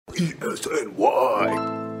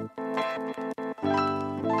PSNY.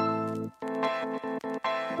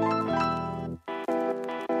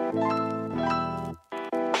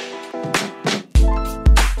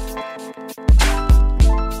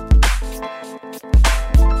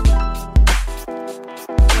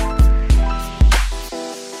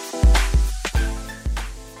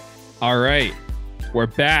 All right, we're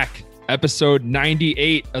back. Episode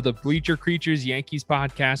 98 of the Bleacher Creatures Yankees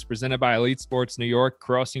podcast presented by Elite Sports New York,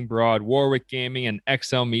 Crossing Broad, Warwick Gaming, and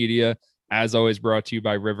XL Media. As always, brought to you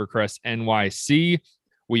by Rivercrest NYC.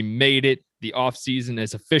 We made it. The offseason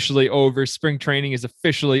is officially over. Spring training is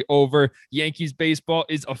officially over. Yankees baseball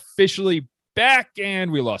is officially back,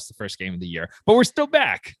 and we lost the first game of the year, but we're still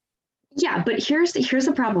back. Yeah, but here's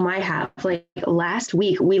the problem I have. Like last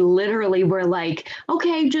week, we literally were like,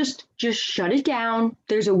 okay, just shut it down.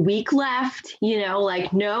 There's a week left,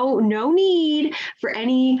 like no need for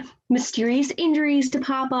any mysterious injuries to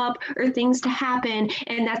pop up or things to happen.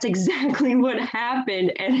 And that's exactly what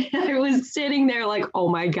happened. And I was sitting there like, oh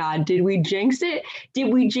my God, did we jinx it?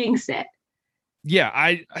 Did we jinx it? Yeah,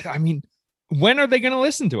 I mean, when are they going to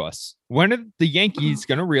listen to us? When are the Yankees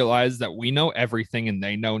going to realize that we know everything and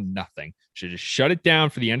they know nothing? Should just shut it down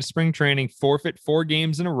for the end of spring training, forfeit 4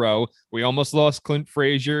 games in a row. We almost lost Clint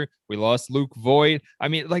Frazier. We lost Luke Voigt. I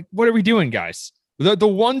mean, like, what are we doing, guys? The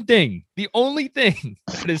one thing, the only thing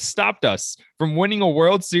that has stopped us from winning a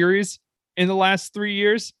World Series in the last 3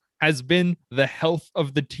 years has been the health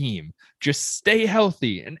of the team. Just stay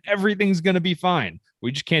healthy and everything's going to be fine.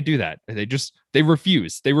 We just can't do that. They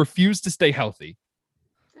refuse. They refuse to stay healthy.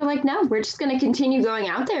 They're like, no, we're just going to continue going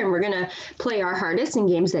out there and we're going to play our hardest in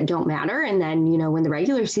games that don't matter. And then, when the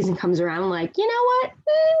regular season comes around, like, you know what?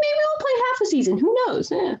 Maybe we'll play half a season. Who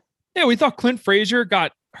knows? Yeah, we thought Clint Frazier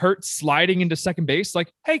got hurt sliding into second base.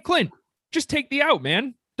 Like, hey, Clint, just take the out,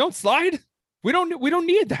 man. Don't slide. We don't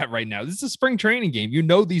need that right now. This is a spring training game.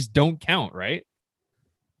 These don't count, right?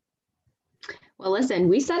 Well, listen,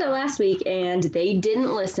 we said it last week and they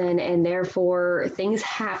didn't listen, and therefore things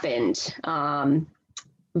happened.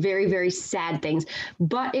 Very, very sad things,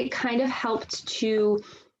 but it kind of helped to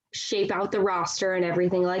shape out the roster and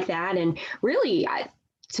everything like that. And really,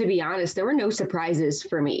 to be honest, there were no surprises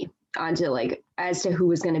for me as to who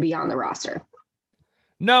was going to be on the roster.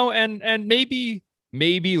 No, and maybe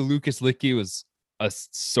Lucas Luetge was a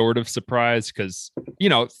sort of surprise because,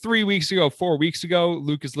 4 weeks ago,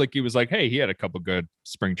 Lucas Luetge was like, hey, he had a couple good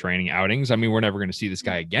spring training outings. I mean, we're never going to see this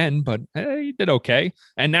guy again, but hey, he did okay.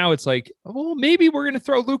 And now it's like, well, maybe we're going to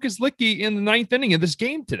throw Lucas Luetge in the 9th inning of this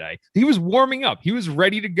game today. He was warming up. He was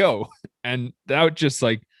ready to go. And that just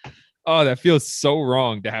like, oh, that feels so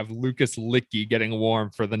wrong to have Lucas Luetge getting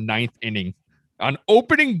warm for the 9th inning on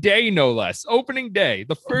opening day, no less. Opening day,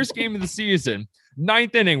 the first game of the season.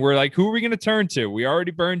 9th inning, we're like, who are we going to turn to? We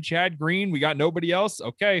already burned Chad Green. We got nobody else.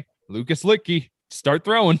 Okay, Lucas Luetge, start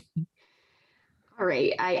throwing. All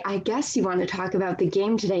right, I guess you want to talk about the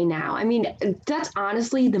game today now. I mean, that's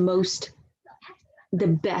honestly the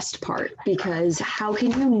best part, because how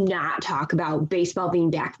can you not talk about baseball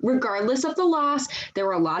being back? Regardless of the loss, there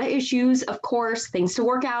were a lot of issues, of course, things to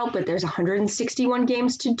work out, but there's 161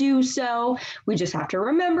 games to do so. We just have to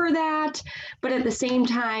remember that. But at the same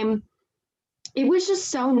time, it was just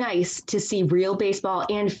so nice to see real baseball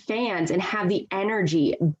and fans and have the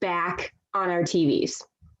energy back on our TVs.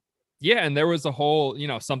 Yeah, and there was a whole,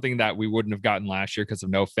 something that we wouldn't have gotten last year because of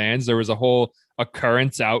no fans. There was a whole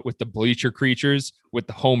occurrence out with the Bleacher Creatures with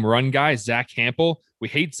the home run guy, Zach Hampel. We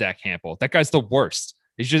hate Zach Hampel. That guy's the worst.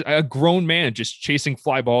 He's just a grown man just chasing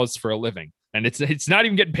fly balls for a living. And it's not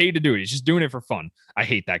even getting paid to do it. He's just doing it for fun. I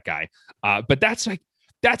hate that guy. But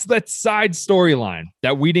that's that side storyline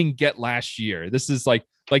that we didn't get last year. This is like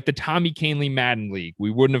the Tommy Kahnle Madden League.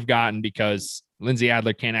 We wouldn't have gotten because Lindsay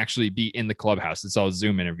Adler can't actually be in the clubhouse. It's all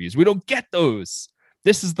Zoom interviews. We don't get those.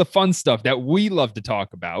 This is the fun stuff that we love to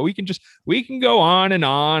talk about. We can go on and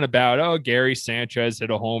on about, oh, Gary Sanchez hit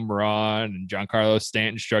a home run and Giancarlo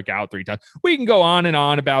Stanton struck out 3 times. We can go on and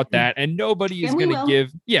on about that. And nobody is going to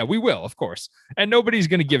give. Yeah, we will, of course. And nobody's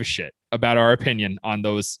going to give a shit about our opinion on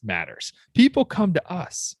those matters. People come to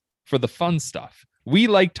us for the fun stuff. We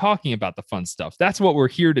like talking about the fun stuff. That's what we're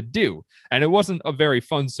here to do. And it wasn't a very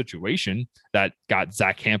fun situation that got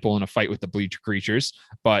Zach Hampel in a fight with the Bleacher Creatures,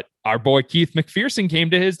 but our boy Keith McPherson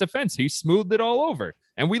came to his defense. He smoothed it all over.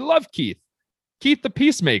 And we love Keith. Keith the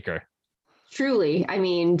Peacemaker. Truly. I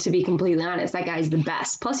mean, to be completely honest, that guy's the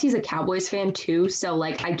best. Plus, he's a Cowboys fan too. So,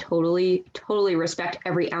 like, I totally respect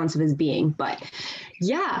every ounce of his being. But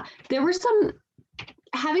yeah, there were some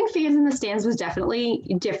having fans in the stands was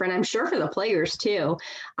definitely different. I'm sure for the players too.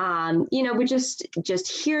 But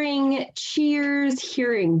just hearing cheers,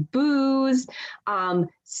 hearing boos,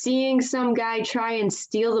 seeing some guy try and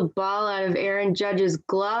steal the ball out of Aaron Judge's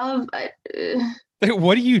glove. Like,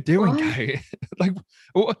 what are you doing, What? guy? Like,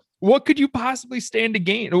 what could you possibly stand to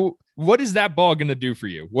gain? What is that ball going to do for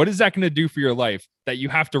you? What is that going to do for your life that you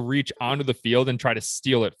have to reach onto the field and try to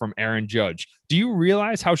steal it from Aaron Judge? Do you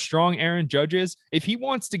realize how strong Aaron Judge is? If he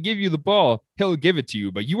wants to give you the ball, he'll give it to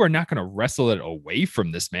you, but you are not going to wrestle it away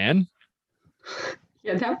from this man.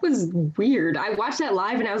 Yeah, that was weird. I watched that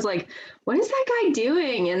live and I was like, what is that guy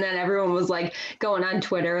doing? And then everyone was like going on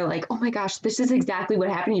Twitter, like, oh my gosh, this is exactly what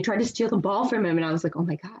happened. You tried to steal the ball from him. And I was like, oh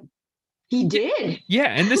my God. He did. Yeah,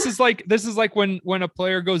 and this is like when a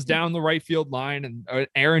player goes down the right field line and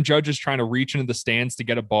Aaron Judge is trying to reach into the stands to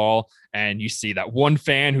get a ball, and you see that one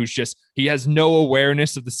fan who's he has no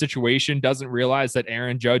awareness of the situation, doesn't realize that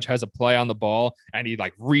Aaron Judge has a play on the ball, and he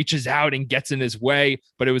like reaches out and gets in his way,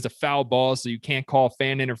 but it was a foul ball, so you can't call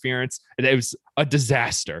fan interference. And it was a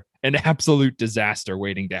disaster, an absolute disaster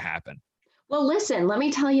waiting to happen. Well, listen, let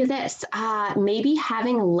me tell you this. Maybe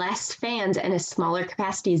having less fans and a smaller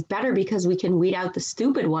capacity is better because we can weed out the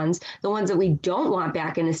stupid ones, the ones that we don't want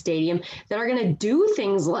back in the stadium that are going to do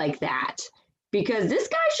things like that. Because this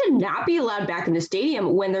guy should not be allowed back in the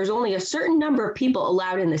stadium when there's only a certain number of people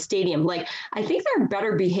allowed in the stadium. Like, I think there are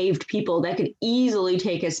better behaved people that could easily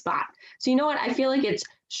take his spot. So you know what? I feel like it's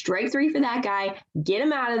strike 3 for that guy. Get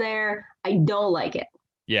him out of there. I don't like it.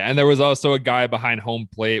 Yeah, and there was also a guy behind home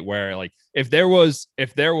plate where, like, if there was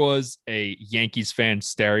a Yankees fan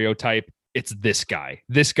stereotype, it's this guy.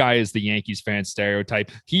 This guy is the Yankees fan stereotype.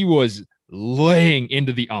 He was laying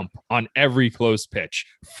into the ump on every close pitch,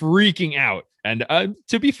 freaking out. And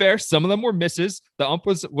to be fair, some of them were misses. The ump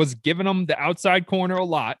was giving him the outside corner a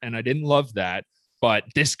lot, and I didn't love that. But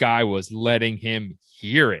this guy was letting him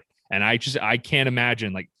hear it. And I can't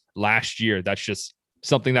imagine, like, last year, that's just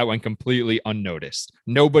something that went completely unnoticed.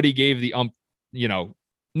 Nobody gave the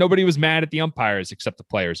nobody was mad at the umpires except the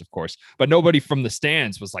players, of course, but nobody from the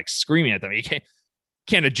stands was like screaming at them. You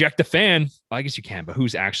can't eject a fan. Well, I guess you can, but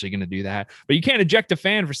who's actually going to do that? But you can't eject a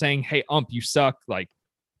fan for saying, "Hey, ump, you suck." Like,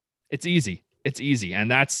 it's easy. It's easy. And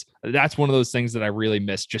that's one of those things that I really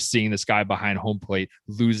miss, just seeing this guy behind home plate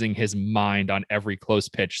losing his mind on every close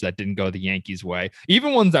pitch that didn't go the Yankees' way.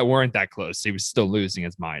 Even ones that weren't that close, he was still losing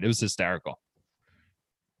his mind. It was hysterical.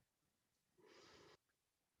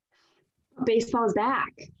 Baseball's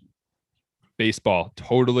back. Baseball,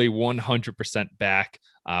 totally 100% back.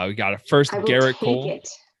 We got a first Garrett Cole.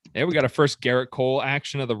 Yeah, we got a first Garrett Cole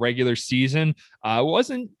action of the regular season.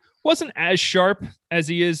 Wasn't as sharp as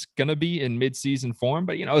he is gonna be in midseason form,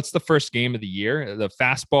 but it's the first game of the year. The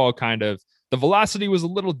fastball the velocity was a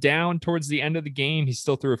little down towards the end of the game. He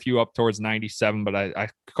still threw a few up towards 97, but I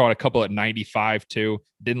caught a couple at 95 too.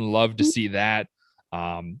 Didn't love to see that.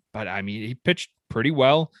 But I mean, he pitched pretty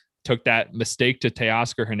well. Took that mistake to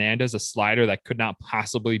Teoscar Hernandez, a slider that could not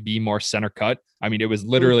possibly be more center cut. I mean, it was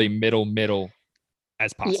literally middle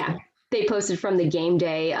as possible. Yeah, they posted from the game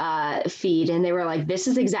day feed, and they were like, this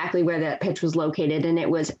is exactly where that pitch was located. And it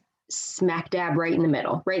was smack dab right in the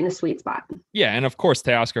middle, right in the sweet spot. Yeah, and of course,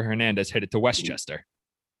 Teoscar Hernandez hit it to Westchester.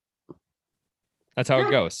 That's how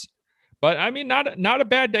it goes. But I mean, not a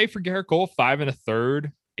bad day for Garrett Cole. 5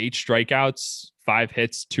 1/3, 8 strikeouts, 5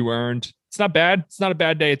 hits, 2 earned. It's not bad. It's not a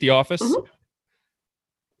bad day at the office. Mm-hmm.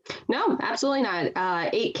 No, absolutely not.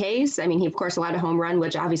 8 Ks. I mean, he, of course, allowed a home run,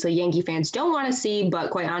 which obviously Yankee fans don't want to see. But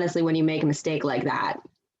quite honestly, when you make a mistake like that,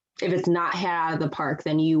 if it's not hit out of the park,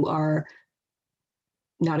 then you are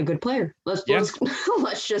not a good player. Let's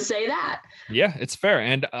just say that. Yeah, it's fair.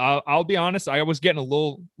 And I'll be honest, I was getting a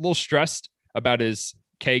little stressed about his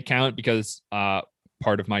K count because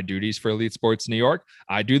part of my duties for Elite Sports New York,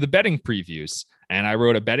 I do the betting previews. And I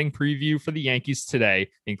wrote a betting preview for the Yankees today,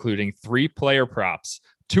 including 3 player props.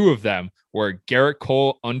 2 of them were Garrett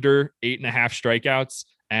Cole under 8.5 strikeouts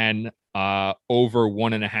and over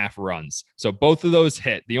 1.5 runs. So both of those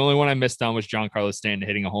hit. The only one I missed on was Giancarlo Stanton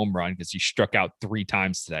hitting a home run because he struck out 3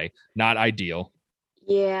 times today. Not ideal.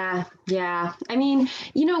 Yeah. I mean,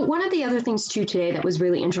 one of the other things too today that was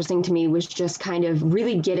really interesting to me was just kind of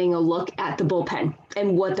really getting a look at the bullpen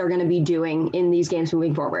and what they're going to be doing in these games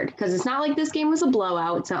moving forward. Because it's not like this game was a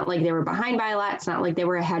blowout. It's not like they were behind by a lot. It's not like they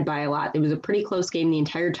were ahead by a lot. It was a pretty close game the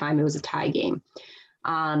entire time. It was a tie game.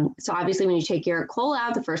 So obviously when you take Garrett Cole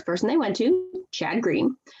out, the first person they went to, Chad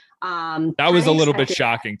Green. That was a little bit expected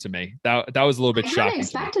shocking to me. That was a little bit I kind of shocking to me.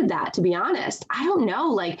 expected that, to be honest. I don't know.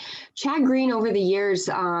 Like Chad Green over the years,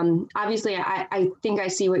 obviously, I think I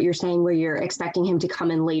see what you're saying, where you're expecting him to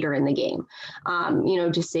come in later in the game,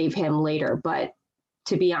 to save him later. But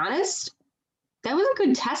to be honest, that was a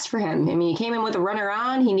good test for him. I mean, he came in with a runner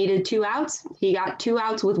on. He needed 2 outs. He got 2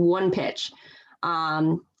 outs with 1 pitch.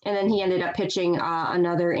 And then he ended up pitching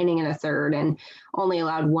another inning and a third and only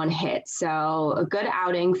allowed 1 hit. So a good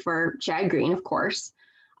outing for Chad Green, of course.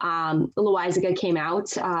 Loaisiga came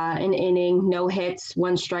out an inning, no hits,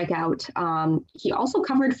 1 strikeout. He also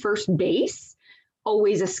covered first base.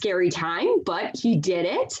 Always a scary time, but he did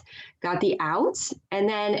it, got the outs. And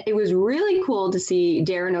then it was really cool to see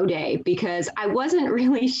Darren O'Day, because I wasn't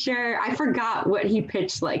really sure. I forgot what he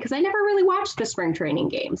pitched like, because I never really watched the spring training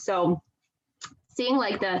game. So seeing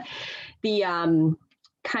like the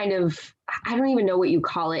kind of, I don't even know what you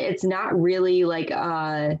call it. It's not really like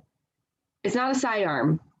it's not a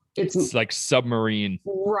sidearm. It's like submarine.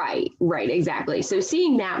 Right, exactly. So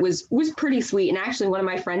seeing that was pretty sweet. And actually one of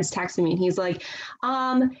my friends texted me and he's like,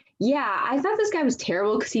 yeah, I thought this guy was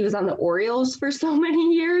terrible because he was on the Orioles for so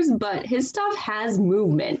many years, but his stuff has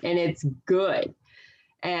movement and it's good.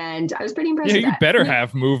 And I was pretty impressed. Yeah, you better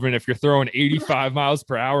have movement if you're throwing 85 miles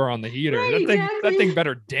per hour on the heater. Right, that thing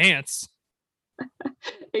better dance.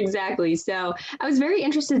 Exactly. So I was very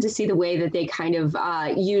interested to see the way that they kind of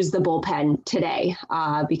used the bullpen today,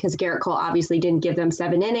 because Garrett Cole obviously didn't give them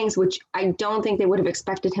 7 innings, which I don't think they would have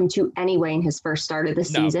expected him to anyway in his first start of the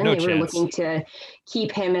season. No they were chance. looking to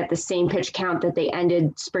keep him at the same pitch count that they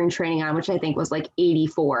ended spring training on, which I think was like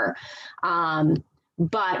 84.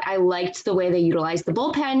 But I liked the way they utilized the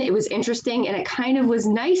bullpen. It was interesting, and it kind of was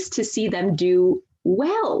nice to see them do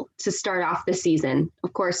well to start off the season.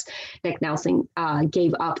 Of course, Nick Nelson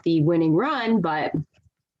gave up the winning run, but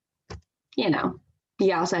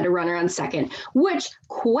he also had a runner on second. Which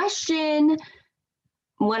question?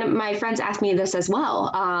 One of my friends asked me this as well.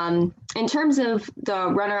 In terms of the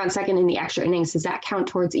runner on second in the extra innings, does that count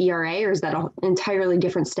towards ERA, or is that an entirely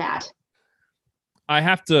different stat? I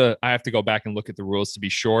have to go back and look at the rules to be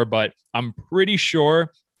sure, but I'm pretty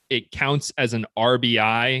sure it counts as an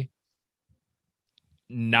RBI,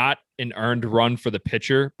 not an earned run for the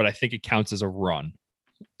pitcher, but I think it counts as a run.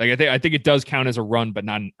 Like I think it does count as a run, but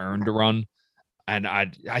not an earned run. And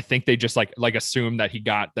I think they just like assume that he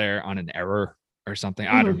got there on an error or something.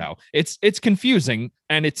 I don't know. It's confusing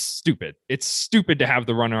and it's stupid. It's stupid to have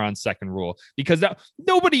the runner on second rule, because that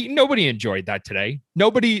nobody enjoyed that today.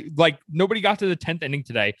 Nobody got to the 10th inning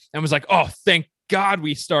today and was like, oh, thank God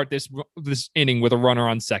we start this inning with a runner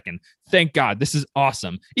on second. Thank God. This is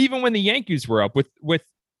awesome. Even when the Yankees were up with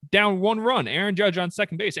down 1 run, Aaron Judge on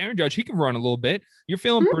second base. Aaron Judge, he can run a little bit. You're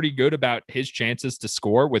feeling pretty good about his chances to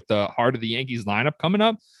score with the heart of the Yankees lineup coming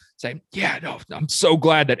up. Say, yeah, no, I'm so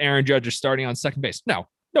glad that Aaron Judge is starting on second base. No,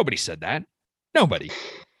 nobody said that. Nobody.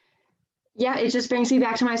 Yeah, it just brings me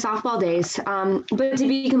back to my softball days. But to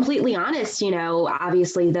be completely honest,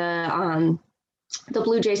 obviously the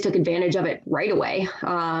Blue Jays took advantage of it right away.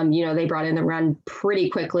 They brought in the run pretty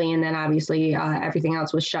quickly, and then obviously everything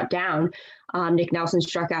else was shut down. Nick Nelson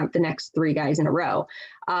struck out the next 3 guys in a row.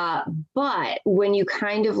 But when you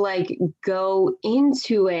kind of like go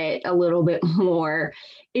into it a little bit more,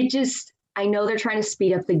 I know they're trying to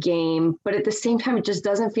speed up the game, but at the same time, it just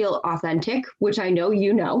doesn't feel authentic, which I know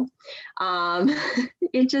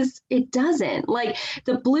it doesn't. Like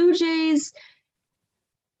the Blue Jays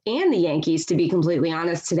and the Yankees, to be completely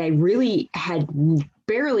honest, today really had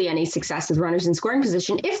barely any success with runners in scoring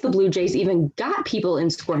position, if the Blue Jays even got people in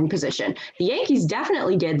scoring position. The Yankees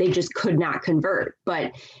definitely did. They just could not convert.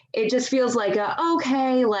 But it just feels like,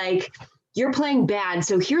 okay, like you're playing bad,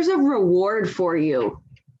 so here's a reward for you.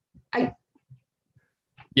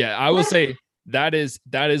 I will say that is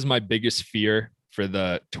my biggest fear for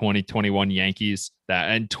the 2021 Yankees.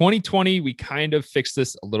 And 2020, we kind of fixed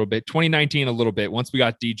this a little bit. 2019, a little bit. Once we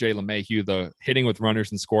got DJ LeMahieu, the hitting with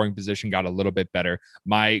runners in scoring position got a little bit better.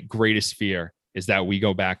 My greatest fear is that we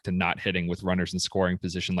go back to not hitting with runners in scoring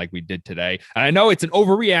position like we did today. And I know it's an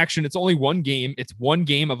overreaction. It's only 1 game. It's 1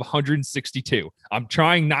 game of 162. I'm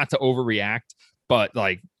trying not to overreact, but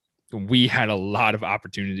like we had a lot of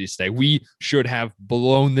opportunities today. We should have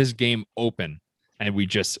blown this game open. And we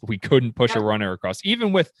couldn't push a runner across.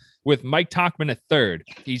 Even with Mike Tauchman at third,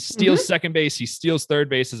 he steals second base, he steals third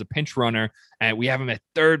base as a pinch runner, and we have him at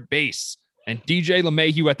third base. And DJ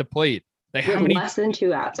LeMahieu at the plate. They have less than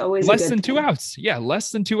 2 outs. Always less than 2 outs. Yeah,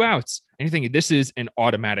 less than 2 outs. And you think this is an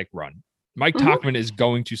automatic run. Mike Tauchman is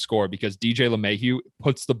going to score because DJ LeMahieu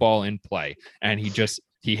puts the ball in play, and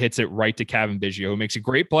he hits it right to Kevin Biggio, who makes a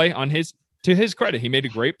great play on his to his credit, he made a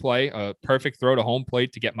great play, a perfect throw to home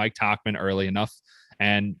plate to get Mike Tauchman early enough.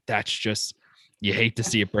 And that's just, you hate to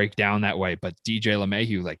see it break down that way. But DJ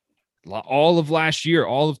LeMahieu, like all of last year,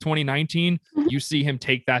 all of 2019, you see him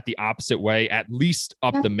take that the opposite way, at least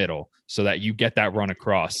up the middle, so that you get that run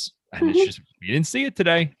across. And it's just, you didn't see it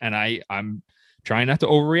today. And I'm trying not to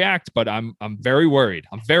overreact, but I'm very worried.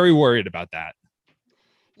 I'm very worried about that.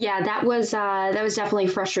 Yeah, that was definitely a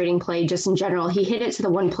frustrating play just in general. He hit it to the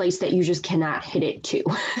one place that you just cannot hit it to.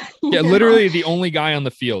 Yeah, literally the only guy on the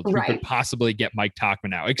field who right. could possibly get Mike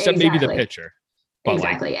Tauchman out, except maybe the pitcher. But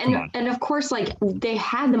exactly. And of course, like they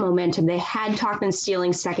had the momentum. They had Tauchman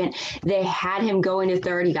stealing second. They had him going to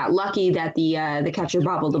third. He got lucky that the catcher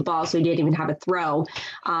bobbled the ball, so he didn't even have a throw.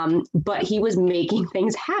 But he was making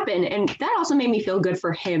things happen. And that also made me feel good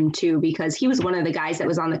for him too, because he was one of the guys that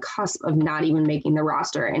was on the cusp of not even making the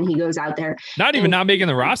roster. And he goes out there. Not making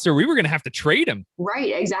the roster. We were going to have to trade him.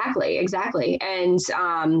 Right. Exactly. And,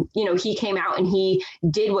 he came out and he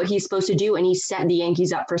did what he's supposed to do, and he set the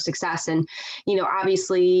Yankees up for success. And,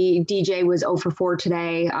 obviously DJ was 0 for 4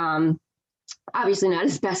 today. Obviously not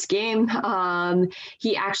his best game.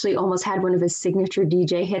 He actually almost had one of his signature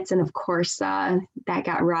DJ hits. And of course that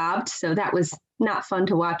got robbed. So that was not fun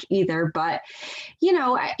to watch either, but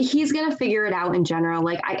he's going to figure it out in general.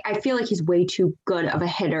 Like I feel like he's way too good of a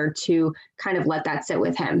hitter to kind of let that sit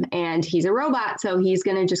with him, and he's a robot. So he's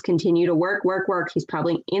going to just continue to work. He's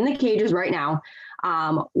probably in the cages right now,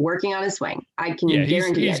 working on his swing. I can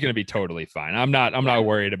guarantee he's going to be totally fine. I'm not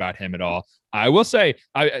worried about him at all. I will say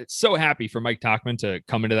I'm so happy for Mike Tauchman to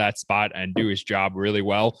come into that spot and do his job really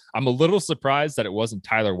well. I'm a little surprised that it wasn't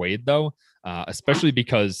Tyler Wade though, especially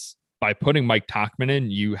because by putting Mike Tauchman in,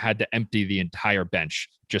 you had to empty the entire bench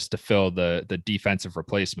just to fill the defensive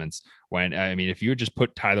replacements. When, I mean, if you would just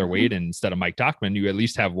put Tyler Wade in instead of Mike Tauchman, you at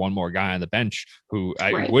least have one more guy on the bench who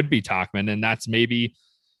would be Tauchman. And that's maybe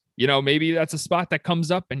that's a spot that comes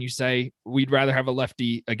up and you say, we'd rather have a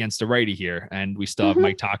lefty against a righty here. And we still have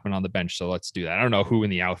Mike Tauchman on the bench. So let's do that. I don't know who in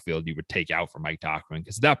the outfield you would take out for Mike Tauchman,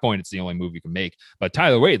 because at that point, it's the only move you can make. But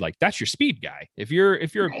Tyler Wade, like, that's your speed guy. If your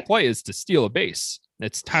play is to steal a base,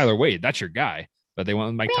 it's Tyler Wade. That's your guy. But they went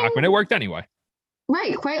with Mike Tauchman. It worked anyway.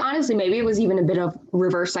 Right. Quite honestly, maybe it was even a bit of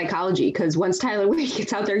reverse psychology, because once Tyler Wade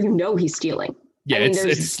gets out there, he's stealing. Yeah,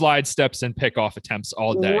 it's slide steps and pickoff attempts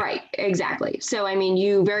all day. Right, exactly. So, I mean,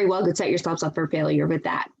 you very well could set yourselves up for failure with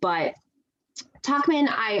that. But Tauchman,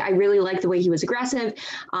 I really like the way he was aggressive.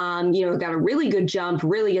 Got a really good jump,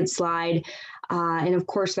 really good slide. And of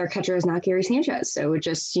course, their catcher is not Gary Sanchez. So it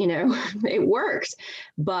just, it works.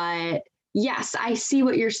 But yes, I see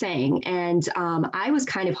what you're saying. And I was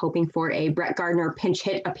kind of hoping for a Brett Gardner pinch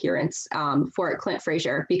hit appearance for Clint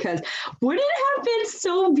Frazier, because wouldn't it have been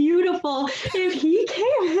so beautiful if he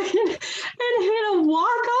came in and hit a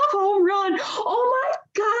walk-off home run? Oh my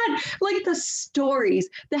God, like the stories,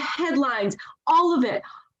 the headlines, all of it.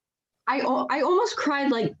 I almost cried,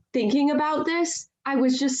 like, thinking about this. I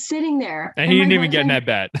was just sitting there. And he didn't even get in that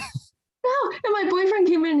bet. No, and my boyfriend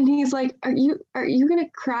came in and he's like, are you gonna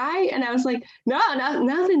cry? And I was like, no,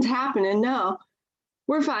 nothing's happening. No,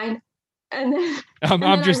 we're fine. And then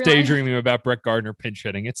I'm just daydreaming about Brett Gardner pinch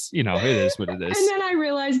hitting. It's, it is what it is. And then I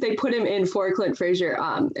realized they put him in for Clint Frazier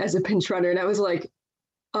as a pinch runner, and I was like,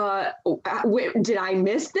 did I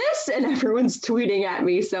miss this? And everyone's tweeting at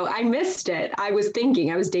me, so I missed it. I was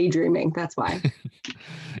daydreaming. That's why.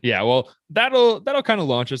 Yeah, well, that'll kind of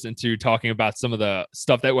launch us into talking about some of the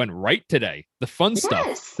stuff that went right today, the fun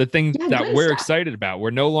stuff, the thing that we're excited about.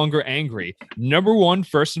 We're no longer angry. Number one,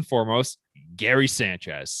 first and foremost, Gary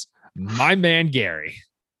Sanchez, my man, Gary.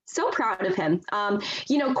 So proud of him.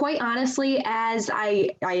 Quite honestly, as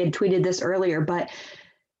I had tweeted this earlier, but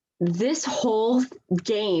this whole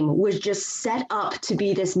game was just set up to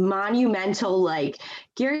be this monumental, like,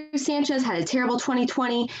 Gary Sanchez had a terrible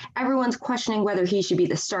 2020. Everyone's questioning whether he should be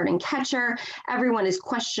the starting catcher. Everyone is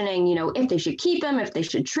questioning, if they should keep him, if they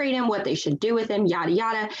should trade him, what they should do with him, yada,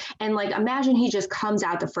 yada. And like, imagine he just comes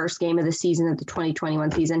out the first game of the season, of the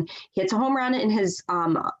 2021 season, hits a home run in his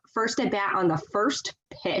first at bat on the first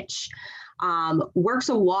pitch, works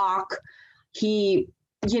a walk. He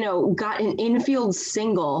got an infield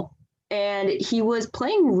single, and he was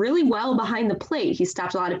playing really well behind the plate. He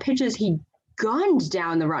stopped a lot of pitches. He gunned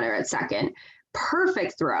down the runner at second.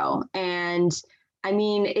 Perfect throw. And I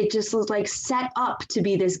mean, it just was like set up to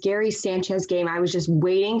be this Gary Sanchez game. I was just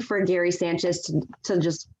waiting for Gary Sanchez to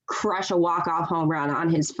just crush a walk-off home run on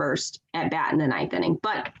his first at bat in the ninth inning.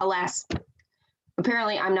 But alas,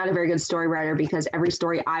 apparently I'm not a very good story writer, because every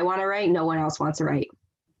story I want to write, no one else wants to write.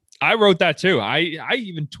 I wrote that too. I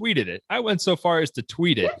even tweeted it. I went so far as to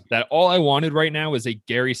tweet it that all I wanted right now was a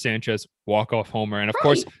Gary Sanchez walk-off homer. And of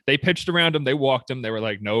course, they pitched around him. They walked him. They were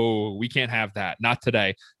like, no, we can't have that. Not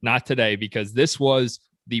today. Not today, because this was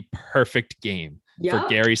the perfect game for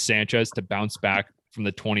Gary Sanchez to bounce back from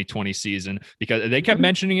the 2020 season, because they kept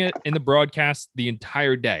mentioning it in the broadcast the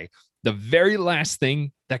entire day. The very last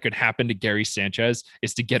thing that could happen to Gary Sanchez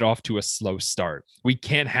is to get off to a slow start. We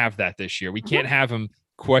can't have that this year. We can't have him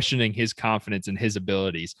questioning his confidence and his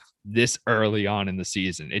abilities this early on in the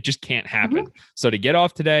season. It just can't happen. So to get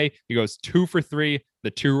off today, he goes 2 for 3,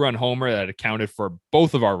 the 2-run homer that accounted for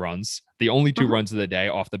both of our runs, the only 2 runs of the day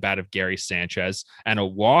off the bat of Gary Sanchez, and a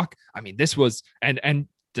walk. I mean, this was, and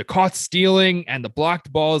the caught stealing and the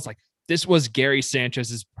blocked balls, like this was Gary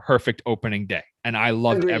Sanchez's perfect opening day. And I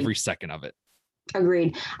loved every second of it.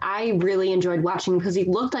 Agreed. I really enjoyed watching because he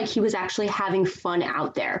looked like he was actually having fun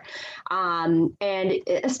out there. And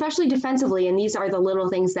especially defensively. And these are the little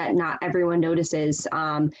things that not everyone notices.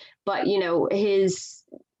 But, you know,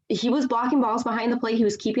 he was blocking balls behind the plate. He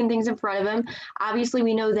was keeping things in front of him. Obviously,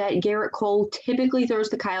 we know that Gerrit Cole typically throws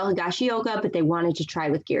to Kyle Higashioka, but they wanted to try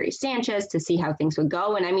with Gary Sanchez to see how things would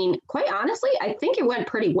go. And I mean, quite honestly, I think it went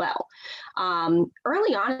pretty well.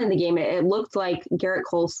 Early on in the game, it looked like Gerrit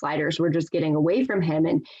Cole's sliders were just getting away from him.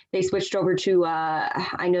 And they switched over to,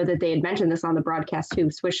 I know that they had mentioned this on the broadcast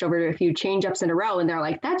too, switched over to a few changeups in a row. And they're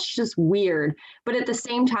like, that's just weird. But at the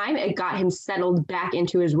same time, it got him settled back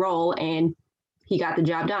into his role and he got the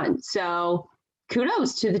job done. So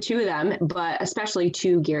kudos to the two of them, but especially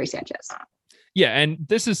to Gary Sanchez. Yeah, and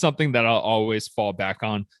this is something that I'll always fall back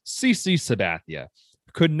on. CC Sabathia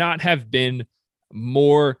could not have been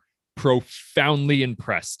more profoundly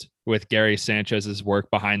impressed with Gary Sanchez's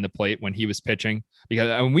work behind the plate when he was pitching, because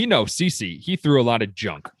and we know CC, he threw a lot of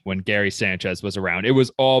junk when Gary Sanchez was around. It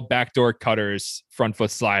was all backdoor cutters, front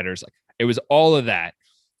foot sliders. Like it was all of that.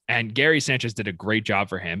 And Gary Sanchez did a great job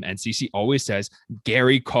for him. And CC always says,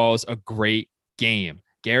 Gary calls a great game.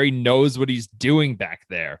 Gary knows what he's doing back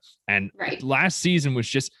there. And last season was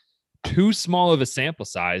just too small of a sample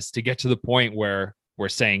size to get to the point where we're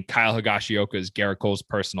saying Kyle Higashioka is Gerrit Cole's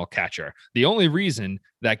personal catcher. The only reason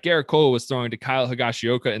that Gerrit Cole was throwing to Kyle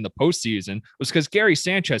Higashioka in the postseason was because Gary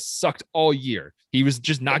Sanchez sucked all year. He was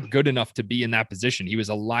just not good enough to be in that position. He was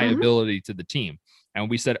a liability to the team. And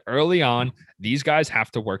we said early on, these guys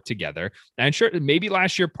have to work together. And sure, maybe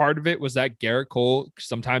last year, part of it was that Gerrit Cole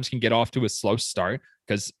sometimes can get off to a slow start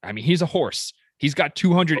because, I mean, he's a horse. He's got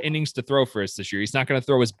 200 innings to throw for us this year. He's not going to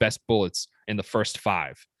throw his best bullets in the first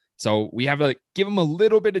 5. So we have to give him a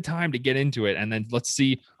little bit of time to get into it. And then let's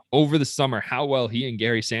see over the summer how well he and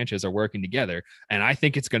Gary Sanchez are working together. And I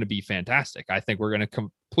think it's going to be fantastic. I think we're going to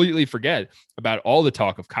completely forget about all the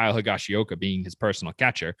talk of Kyle Higashioka being his personal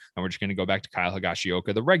catcher. And we're just going to go back to Kyle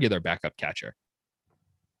Higashioka, the regular backup catcher.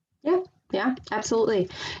 Yeah, absolutely.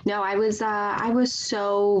 No, I was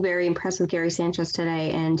so very impressed with Gary Sanchez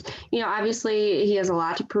today. And, you know, obviously he has a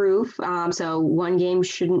lot to prove. So one game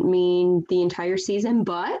shouldn't mean the entire season,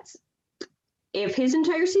 but if his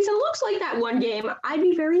entire season looks like that one game, I'd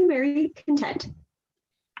be very, very content.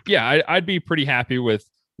 Yeah, I'd be pretty happy with,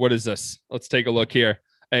 what is this? Let's take a look here.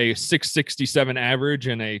 A 667 average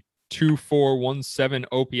and a 2417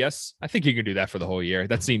 OPS. I think he can do that for the whole year.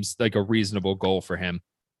 That seems like a reasonable goal for him.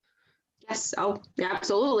 Yes. Oh, yeah,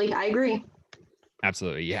 absolutely. I agree.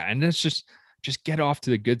 Absolutely. Yeah. And it's just get off to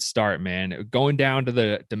the good start, man. Going down to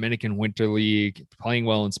the Dominican Winter League, playing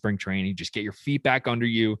well in spring training, just get your feet back under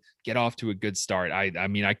you, get off to a good start. I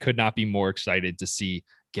mean, I could not be more excited to see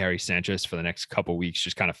Gary Sanchez for the next couple of weeks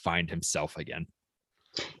just kind of find himself again.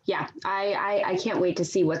 Yeah, I can't wait to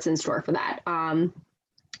see what's in store for that.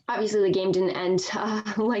 Obviously, the game didn't end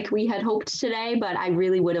like we had hoped today, but I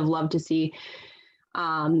really would have loved to see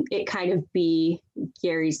it kind of be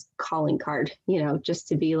Gary's calling card, you know, just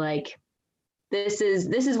to be like, this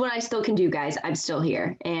is what I still can do, guys. I'm still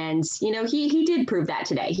here. And, you know, he did prove that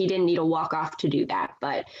today. He didn't need a walk off to do that.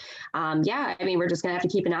 But yeah, I mean, we're just going to have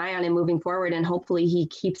to keep an eye on him moving forward, and hopefully he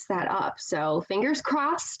keeps that up. So fingers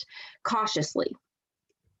crossed, cautiously.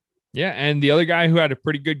 Yeah. And the other guy who had a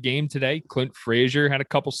pretty good game today, Clint Frazier, had a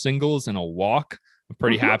couple singles and a walk. I'm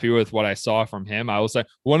pretty happy with what I saw from him. I will say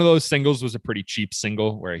one of those singles was a pretty cheap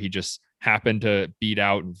single where he just happened to beat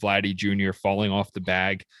out Vladdy Jr. falling off the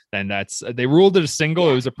bag. Then they ruled it a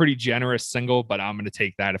single. It was a pretty generous single, but I'm going to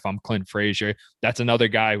take that if I'm Clint Frazier. That's another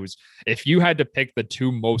guy who's, if you had to pick the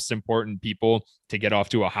two most important people to get off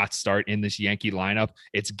to a hot start in this Yankee lineup,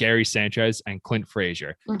 it's Gary Sanchez and Clint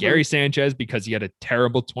Frazier. Gary Sanchez, because he had a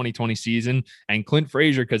terrible 2020 season, and Clint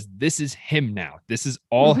Frazier, because this is him now. This is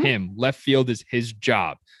all him. Left field is his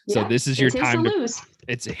job. So this is your time to lose.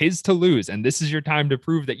 It's his to lose, and this is your time to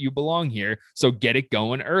prove that you belong here. So get it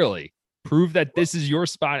going early. Prove that this is your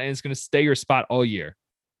spot, and it's going to stay your spot all year.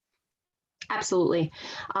 Absolutely.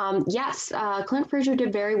 Yes, Clint Frazier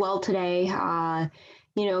did very well today.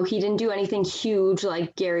 He didn't do anything huge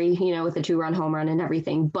like Gary, with a 2-run home run and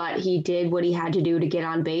everything, but he did what he had to do to get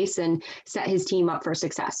on base and set his team up for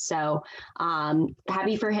success. So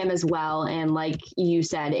happy for him as well. And like you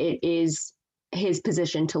said, it is his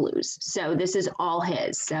position to lose. So this is all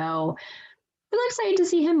his. So really excited to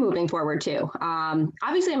see him moving forward too.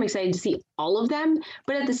 Obviously, I'm excited to see all of them,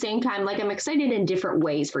 but at the same time, like I'm excited in different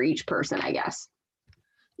ways for each person, I guess.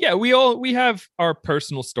 Yeah, we have our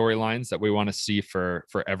personal storylines that we want to see for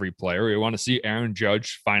every player. We want to see Aaron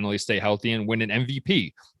Judge finally stay healthy and win an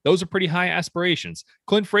MVP. Those are pretty high aspirations.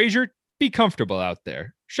 Clint Frazier, be comfortable out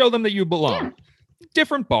there. Show them that you belong. Yeah.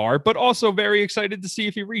 Different bar, but also very excited to see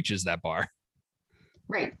if he reaches that bar.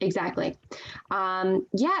 Right, exactly. And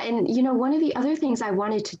one of the other things I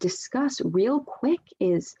wanted to discuss real quick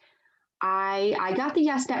is I got the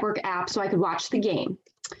Yes Network app so I could watch the game.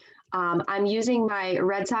 I'm using my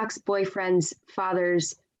Red Sox boyfriend's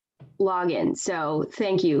father's login. So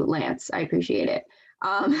thank you, Lance. I appreciate it.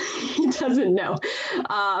 He doesn't know,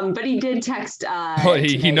 but he did text.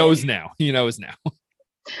 He knows now. He knows now.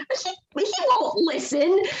 He won't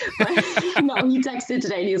listen. But no, he texted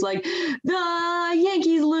today and he's like, the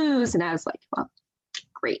Yankees lose. And I was like, well,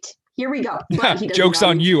 great. Here we go. Joke's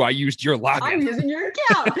on you. I used your login. I'm using your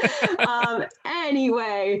account.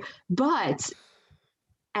 Anyway, but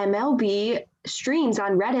MLB streams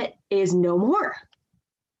on Reddit is no more.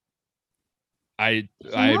 I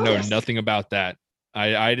know nothing about that.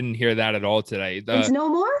 I didn't hear that at all today. It's no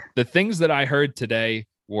more? The things that I heard today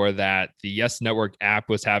were that the Yes Network app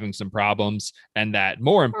was having some problems, and that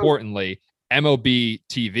more importantly, MLB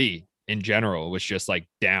TV in general was just like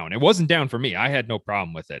down. It wasn't down for me. I had no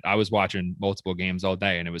problem with it. I was watching multiple games all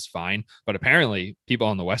day and it was fine. But apparently people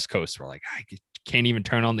on the West Coast were like, I can't even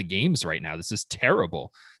turn on the games right now. This is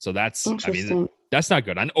terrible. So that's not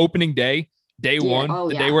good. On opening day, day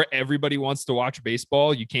where everybody wants to watch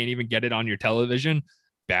baseball, you can't even get it on your television.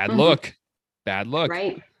 Bad look.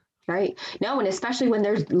 Right. No, and especially when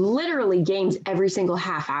there's literally games every single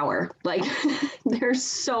half hour. Like there's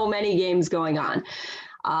so many games going on.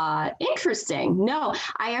 Interesting. No,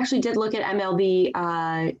 I actually did look at MLB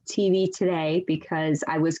TV today because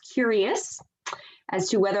I was curious as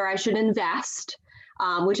to whether I should invest,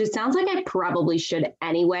 which it sounds like I probably should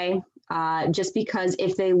anyway. Just because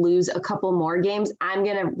if they lose a couple more games, I'm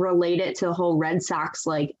going to relate it to the whole Red Sox,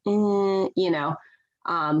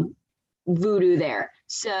 voodoo there.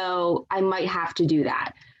 So I might have to do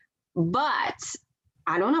that, but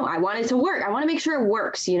I don't know. I want it to work. I want to make sure it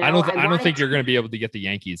works. I don't think you're going to be able to get the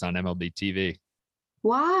Yankees on MLB TV.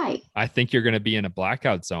 Why? I think you're going to be in a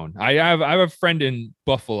blackout zone. I have a friend in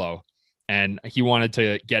Buffalo and he wanted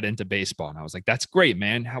to get into baseball. And I was like, that's great,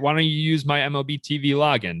 man. Why don't you use my MLB TV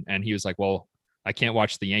login? And he was like, well, I can't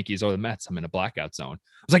watch the Yankees or the Mets. I'm in a blackout zone.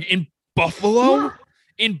 I was like, in Buffalo? Yeah.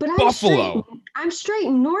 In Buffalo. I'm straight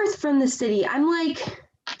north from the city. I'm like,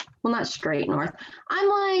 well, not straight north. I'm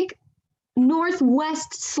like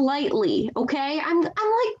northwest slightly. Okay. I'm like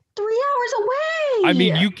 3 hours away. I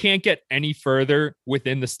mean, you can't get any further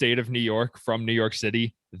within the state of New York from New York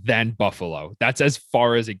City than Buffalo. That's as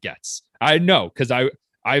far as it gets. I know because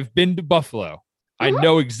I've been to Buffalo. I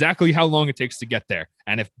know exactly how long it takes to get there.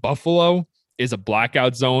 And if Buffalo is a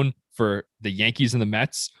blackout zone for the Yankees and the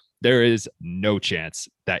Mets, there is no chance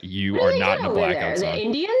that you are not in a blackout zone. The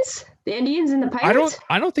Indians and the Pirates.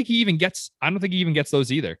 I don't think he even gets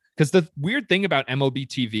those either. Because the weird thing about MLB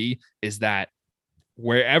TV is that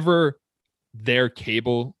wherever their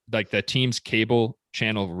cable, like the team's cable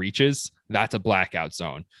channel reaches, that's a blackout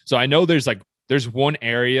zone. So I know there's one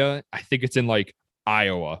area, I think it's in like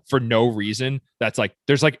Iowa for no reason. That's like,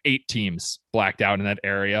 there's like 8 teams blacked out in that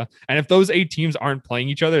area. And if those 8 teams aren't playing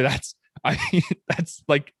each other, that's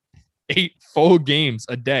like 8 full games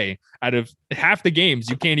a day out of half the games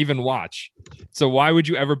you can't even watch. So why would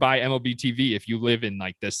you ever buy MLB TV if you live in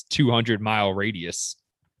like this 200-mile radius?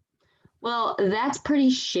 Well, that's pretty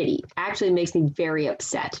shitty. Actually makes me very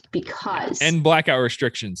upset because and blackout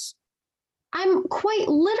restrictions. I'm quite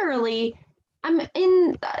literally I'm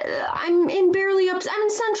in barely up. I'm in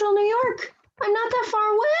central New York. I'm not that far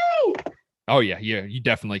away. Oh yeah, you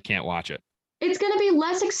definitely can't watch it. It's going to be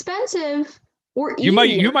less expensive. Or you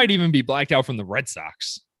might even be blacked out from the Red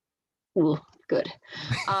Sox. Ooh, good.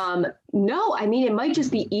 No, I mean, it might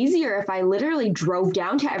just be easier if I literally drove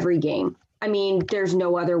down to every game. I mean, there's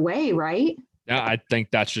no other way, right? Yeah, I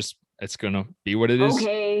think that's just It's gonna be what it is.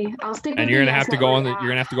 Okay, I'll stick with And you're the gonna Yes have to go on Network the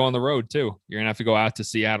you're gonna have to go on the road too. You're gonna have to go out to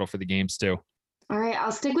Seattle for the games too. All right,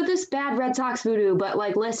 I'll stick with this bad Red Sox voodoo, but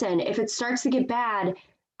like, listen, if it starts to get bad,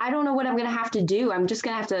 I don't know what I'm gonna have to do. I'm just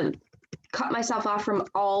gonna have to cut myself off from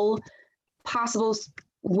all possible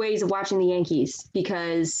ways of watching the Yankees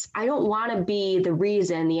because I don't want to be the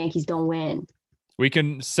reason the Yankees don't win. We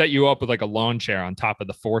can set you up with like a lawn chair on top of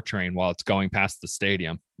the 4 train while it's going past the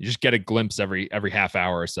stadium. You just get a glimpse every half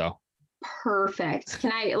hour or so. Perfect.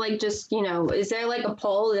 Can I like just, is there like a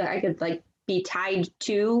pole that I could like be tied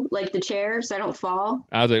to like the chair so I don't fall?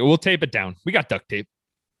 I was like, we'll tape it down. We got duct tape.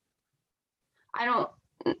 I don't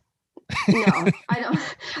no, I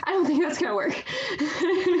don't think that's gonna work.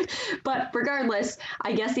 But regardless,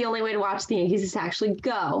 I guess the only way to watch the Yankees is to actually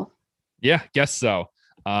go. Yeah, guess so.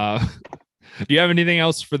 Do you have anything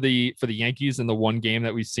else for the Yankees in the one game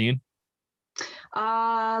that we've seen?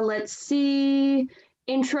 Let's see.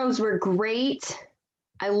 Intros were great.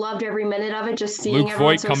 I loved every minute of it. Just seeing Luke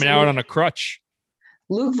Voit coming out on a crutch.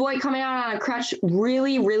 Luke Voit coming out on a crutch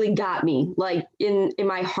really, really got me. Like in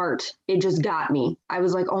my heart, it just got me. I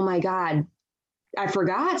was like, oh my God, I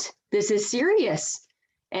forgot. This is serious.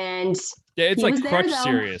 And yeah, it's like crutch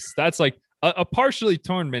serious. That's like a partially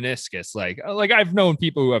torn meniscus. Like I've known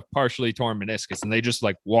people who have partially torn meniscus and they just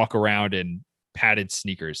like walk around in padded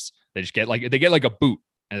sneakers. They just get like a boot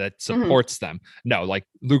and that supports them. No, like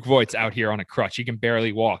Luke Voigt's out here on a crutch. He can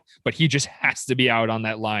barely walk, but he just has to be out on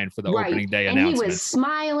that line for the opening day announcement. And he was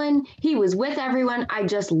smiling. He was with everyone. I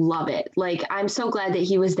just love it. Like, I'm so glad that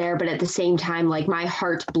he was there, but at the same time, like my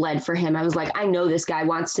heart bled for him. I was like, I know this guy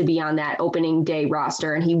wants to be on that opening day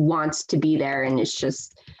roster and he wants to be there. And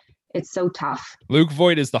it's so tough. Luke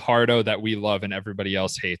Voit is the hardo that we love and everybody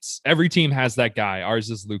else hates. Every team has that guy. Ours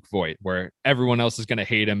is Luke Voit, where everyone else is going to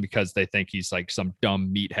hate him because they think he's like some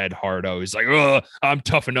dumb meathead hardo. He's like, oh, I'm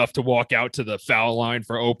tough enough to walk out to the foul line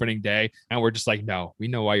for opening day. And we're just like, no, we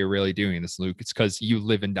know why you're really doing this, Luke. It's because you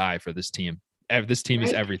live and die for this team. This team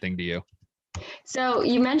is everything to you. So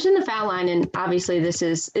you mentioned the foul line, and obviously this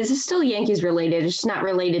is still Yankees related. It's just not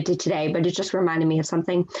related to today, but it just reminded me of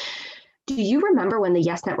something. Do you remember when the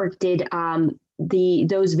Yes Network did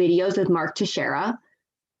those videos with Mark Teixeira,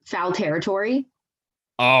 Foul Territory?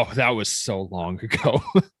 Oh, that was so long ago.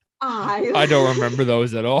 I don't remember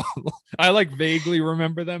those at all. I like vaguely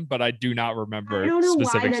remember them, but I do not remember. I don't know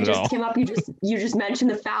specifics why that at just all. came up. You just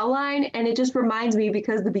mentioned the foul line, and it just reminds me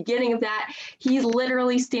because the beginning of that, he's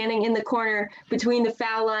literally standing in the corner between the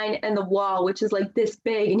foul line and the wall, which is like this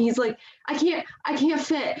big, and he's like, I can't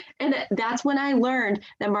fit. And that's when I learned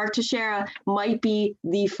that Mark Teixeira might be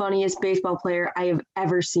the funniest baseball player I have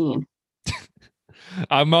ever seen.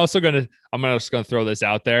 I'm just gonna throw this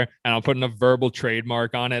out there, and I'll put in a verbal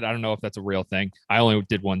trademark on it. I don't know if that's a real thing. I only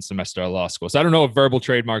did one semester of law school, so I don't know if verbal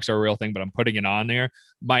trademarks are a real thing, but I'm putting it on there.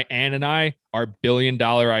 My aunt and I, our $1 billion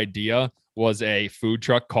idea was a food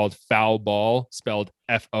truck called Foul Ball, spelled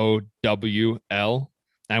FOWL,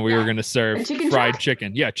 and we were gonna serve fried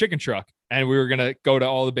chicken. Yeah, chicken truck, and we were gonna go to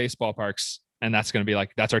all the baseball parks, and that's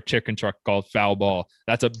our chicken truck called Foul Ball.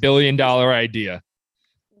 That's $1 billion idea.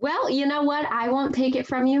 Well, you know what? I won't take it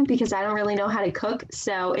from you because I don't really know how to cook.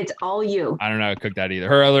 So it's all you. I don't know how to cook that either.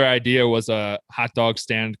 Her other idea was a hot dog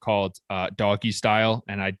stand called Doggy Style.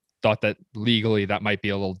 And I thought that legally that might be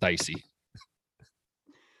a little dicey.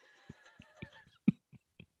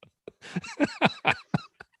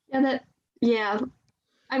 Yeah.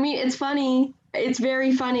 I mean, it's funny. It's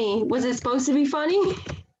very funny. Was it supposed to be funny?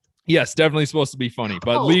 Yes, definitely supposed to be funny.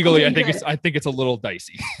 But legally, okay, I think it's a little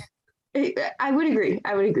dicey. I would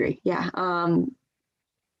agree. Yeah.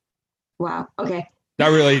 Wow. Okay. That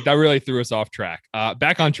really threw us off track.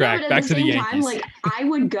 Back on track. Back to the Yankees. Like I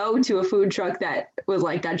would go to a food truck that was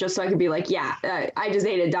like that just so I could be like, yeah, I just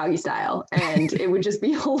ate it Doggy Style, and it would just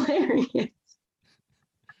be hilarious.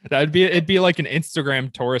 It'd be like an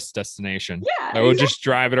Instagram tourist destination. Yeah. I would just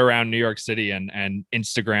drive it around New York City, and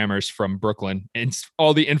Instagrammers from Brooklyn and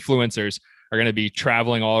all the influencers are going to be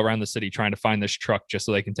traveling all around the city trying to find this truck just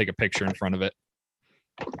so they can take a picture in front of it.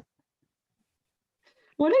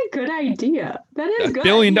 What a good idea. That is good.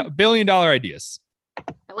 $1 billion ideas. I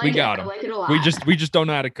like it. I like it a lot. We just don't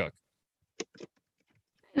know how to cook.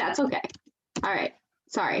 That's okay. All right.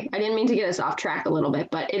 Sorry. I didn't mean to get us off track a little bit,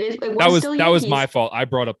 but that was my fault. I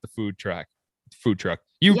brought up the food truck.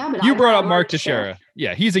 You brought up Mark Teixeira.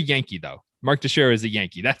 Yeah, he's a Yankee though. Mark Teixeira is a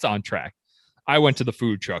Yankee. That's on track. I went to the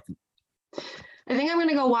food truck. I think I'm going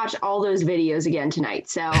to go watch all those videos again tonight.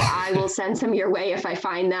 So I will send some your way if I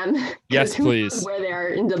find them. Yes, please. Where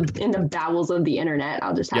they're in the bowels of the internet.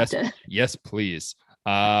 I'll just have to. Yes, please.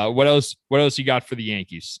 What else you got for the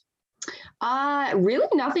Yankees? Really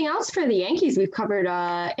nothing else for the Yankees. We've covered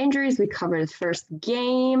injuries. We covered the first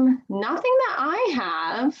game. Nothing that I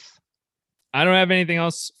have. I don't have anything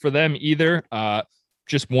else for them either.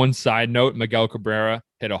 Just one side note, Miguel Cabrera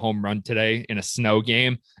hit a home run today in a snow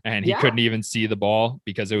game, and he couldn't even see the ball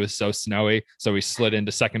because it was so snowy. So he slid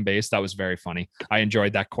into second base. That was very funny. I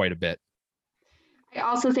enjoyed that quite a bit. I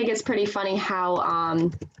also think it's pretty funny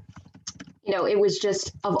how, it was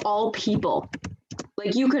just of all people,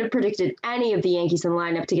 like you could have predicted any of the Yankees in the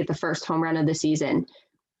lineup to get the first home run of the season.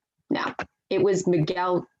 No, it was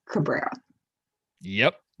Miguel Cabrera.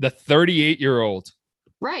 Yep. The 38-year-old.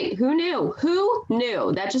 Right. Who knew? Who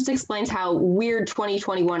knew? That just explains how weird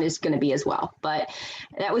 2021 is going to be as well. But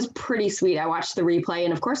that was pretty sweet. I watched the replay,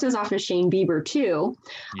 and of course, it was off of Shane Bieber too.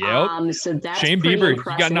 Yep. So that's Shane Bieber.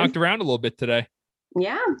 impressive. He got knocked around a little bit today.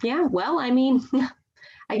 Yeah. Well, I mean,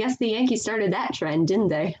 I guess the Yankees started that trend, didn't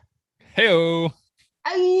they? Hey-o.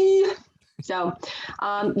 So,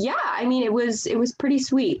 I mean, it was pretty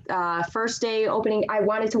sweet. First day opening, I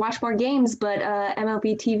wanted to watch more games, but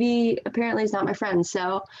MLB TV apparently is not my friend.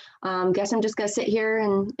 So, guess I'm just gonna sit here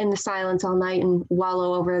and in the silence all night and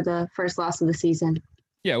wallow over the first loss of the season.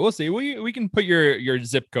 Yeah, we'll see. We can put your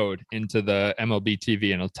zip code into the MLB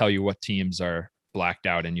TV, and it'll tell you what teams are blacked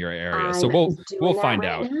out in your area. So we'll find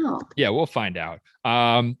out. Yeah, we'll find out.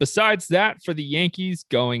 Besides that, for the Yankees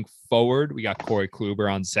going forward, we got Corey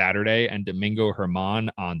Kluber on Saturday and Domingo Germán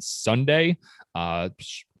on Sunday.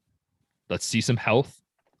 Let's see some health.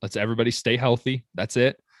 Let's everybody stay healthy. That's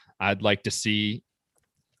it. I'd like to see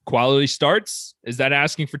quality starts. Is that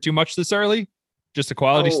asking for too much this early? Just a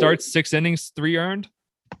quality start, 6 innings, 3 earned?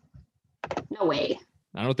 No way.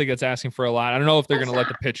 I don't think that's asking for a lot. I don't know if they're going to let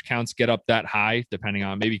the pitch counts get up that high, depending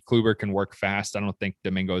on maybe Kluber can work fast. I don't think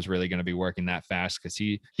Domingo is really going to be working that fast because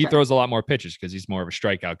he throws a lot more pitches because he's more of a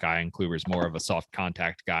strikeout guy and Kluber's more of a soft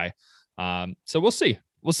contact guy. So we'll see.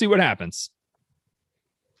 We'll see what happens.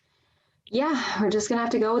 Yeah, we're just going to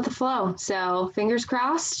have to go with the flow. So fingers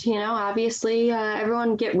crossed, obviously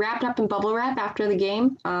everyone get wrapped up in bubble wrap after the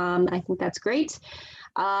game. I think that's great.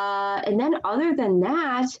 And then other than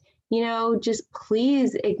that, just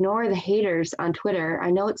please ignore the haters on Twitter. I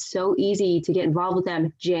know it's so easy to get involved with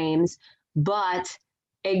them, James, but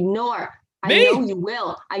ignore. Me? I know you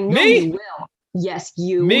will. I know you will. Yes,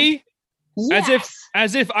 you. Me? Yes.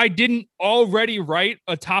 As if I didn't already write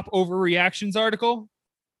a top overreactions article.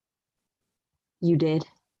 You did.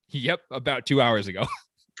 Yep, about 2 hours ago.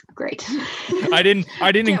 Great. I didn't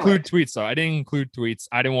include tweets though. I didn't include tweets.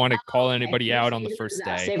 I didn't want to call anybody out on the first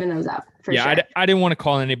day. Saving those up. For sure. I didn't want to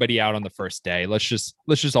call anybody out on the first day. Let's just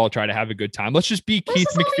all try to have a good time. Let's just be Keith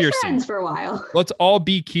McPherson for a while. Let's all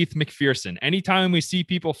be Keith McPherson. Anytime we see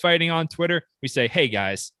people fighting on Twitter, we say, "Hey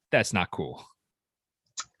guys, that's not cool."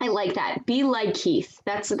 I like that. Be like Keith.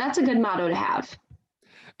 That's a good motto to have.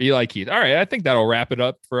 Be like Keith. All right, I think that'll wrap it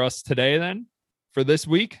up for us today then. For this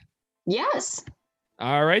week. Yes.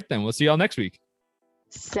 All right, then. We'll see y'all next week.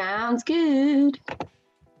 Sounds good.